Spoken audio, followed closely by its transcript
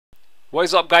What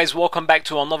is up, guys? Welcome back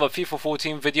to another FIFA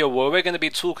 14 video where we're going to be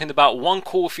talking about one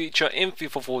cool feature in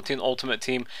FIFA 14 Ultimate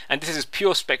Team, and this is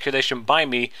pure speculation by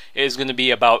me. It is going to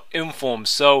be about informs.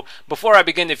 So before I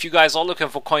begin, if you guys are looking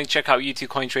for coins, check out UT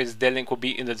Coin Traders. Their link will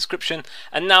be in the description.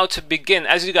 And now to begin,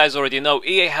 as you guys already know,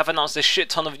 EA have announced a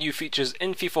shit ton of new features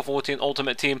in FIFA 14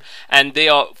 Ultimate Team, and they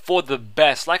are for the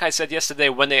best. Like I said yesterday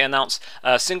when they announced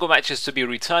single matches to be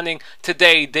returning,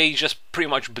 today they just pretty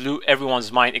much blew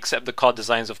everyone's mind except the card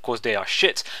designs. Of course, they are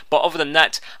shit, but other than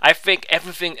that, I think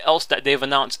everything else that they've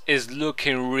announced is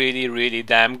looking really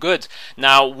damn good.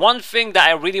 Now, one thing that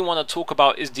I really want to talk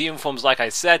about is the informs, like I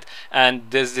said, and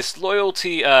there's this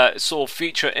loyalty sort of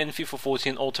feature in FIFA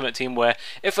 14 Ultimate Team where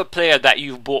if a player that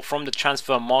you've bought from the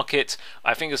transfer market,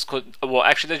 I think it's called, well,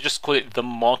 actually let's just call it the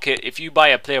market. If you buy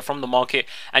a player from the market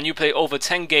and you play over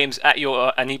 10 games at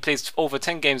your and he plays over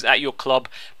 10 games at your club,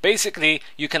 basically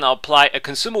you can apply a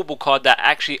consumable card that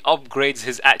actually upgrades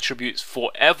his attributes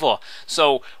forever.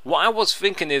 So what I was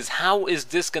thinking is, how is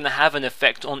this going to have an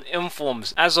effect on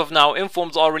informs? As of now,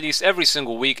 informs are released every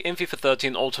single week in FIFA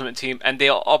 13 Ultimate Team, and they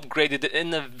are upgraded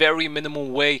in a very minimal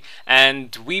way,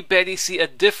 and we barely see a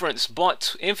difference.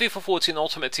 But in FIFA 14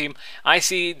 Ultimate Team, I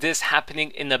see this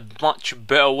happening in a much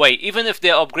better way, even if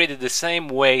they're upgraded the same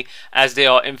way as they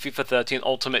are in FIFA 13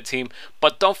 Ultimate Team.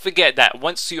 But don't forget that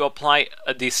once you apply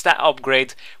the stat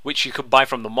upgrade, which you could buy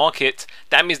from the market,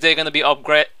 that means they're going to be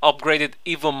upgraded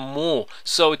even more.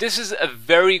 So this is a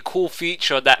very cool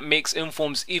feature that makes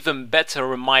informs even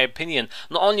better, in my opinion.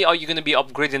 Not only are you going to be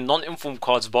upgrading non-inform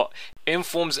cards, but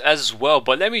informs as well.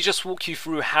 But let me just walk you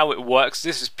through how it works.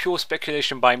 This is pure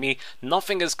speculation by me.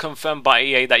 Nothing is confirmed by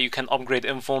EA that you can upgrade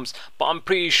informs, but I'm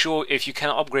pretty sure if you can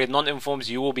upgrade non-informs,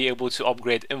 you will be able to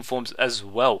upgrade informs as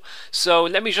well. So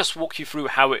let me just walk you through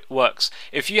how it works.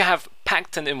 If you have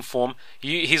packed an inform,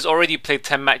 he's already played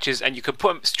 10 matches, and you can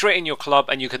put him straight in your club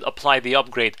and you can apply the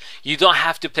upgrade. You don't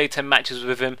have to play 10 matches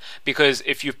with him, because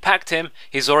if you've packed him,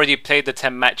 he's already played the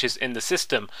 10 matches in the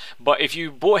system. But if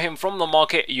you bought him from the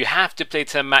market, you have to play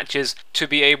 10 matches to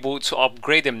be able to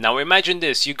upgrade him. Now imagine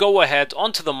this: you go ahead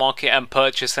onto the market and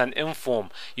purchase an inform,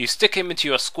 you stick him into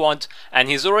your squad, and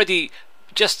he's already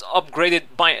just upgraded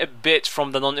by a bit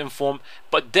from the non-inform,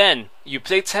 but then you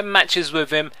play 10 matches with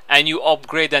him and you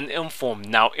upgrade an inform.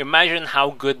 Now imagine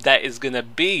how good that is going to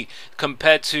be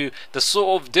compared to the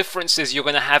sort of differences you're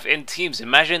going to have in teams.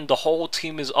 Imagine the whole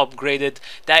team is upgraded.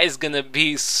 That is going to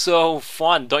be so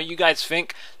fun, don't you guys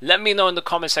think? Let me know in the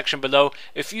comment section below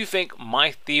if you think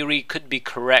my theory could be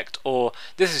correct or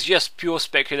this is just pure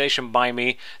speculation by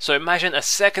me. So imagine a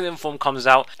second inform comes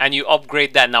out and you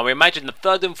upgrade that. Now imagine the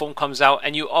third inform comes out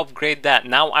and you upgrade that.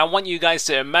 Now I want you guys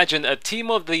to imagine a Team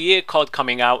of the Year card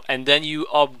coming out and then you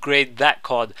upgrade that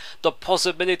card. The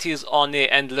possibilities are near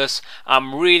endless.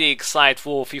 I'm really excited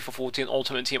for FIFA 14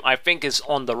 Ultimate Team. I think it's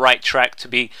on the right track to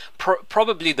be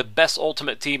probably the best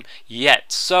Ultimate Team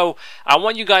yet. So I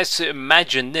want you guys to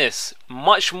imagine this.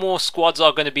 Much more squads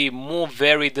are going to be more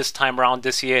varied this time around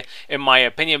this year, in my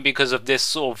opinion, because of this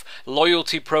sort of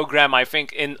loyalty program, I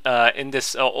think, in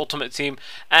this Ultimate Team.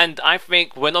 And I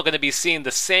think we're not going to be seeing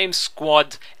the same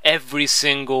squad every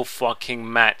single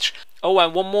fucking match. Oh,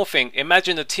 and one more thing.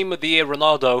 Imagine the Team of the Year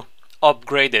Ronaldo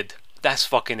upgraded. That's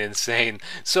fucking insane.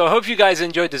 So I hope you guys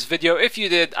enjoyed this video. If you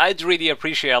did, I'd really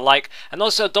appreciate a like. And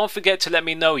also don't forget to let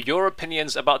me know your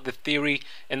opinions about the theory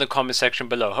in the comment section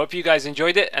below. Hope you guys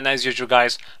enjoyed it. And as usual,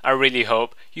 guys, I really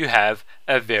hope you have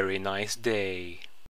a very nice day.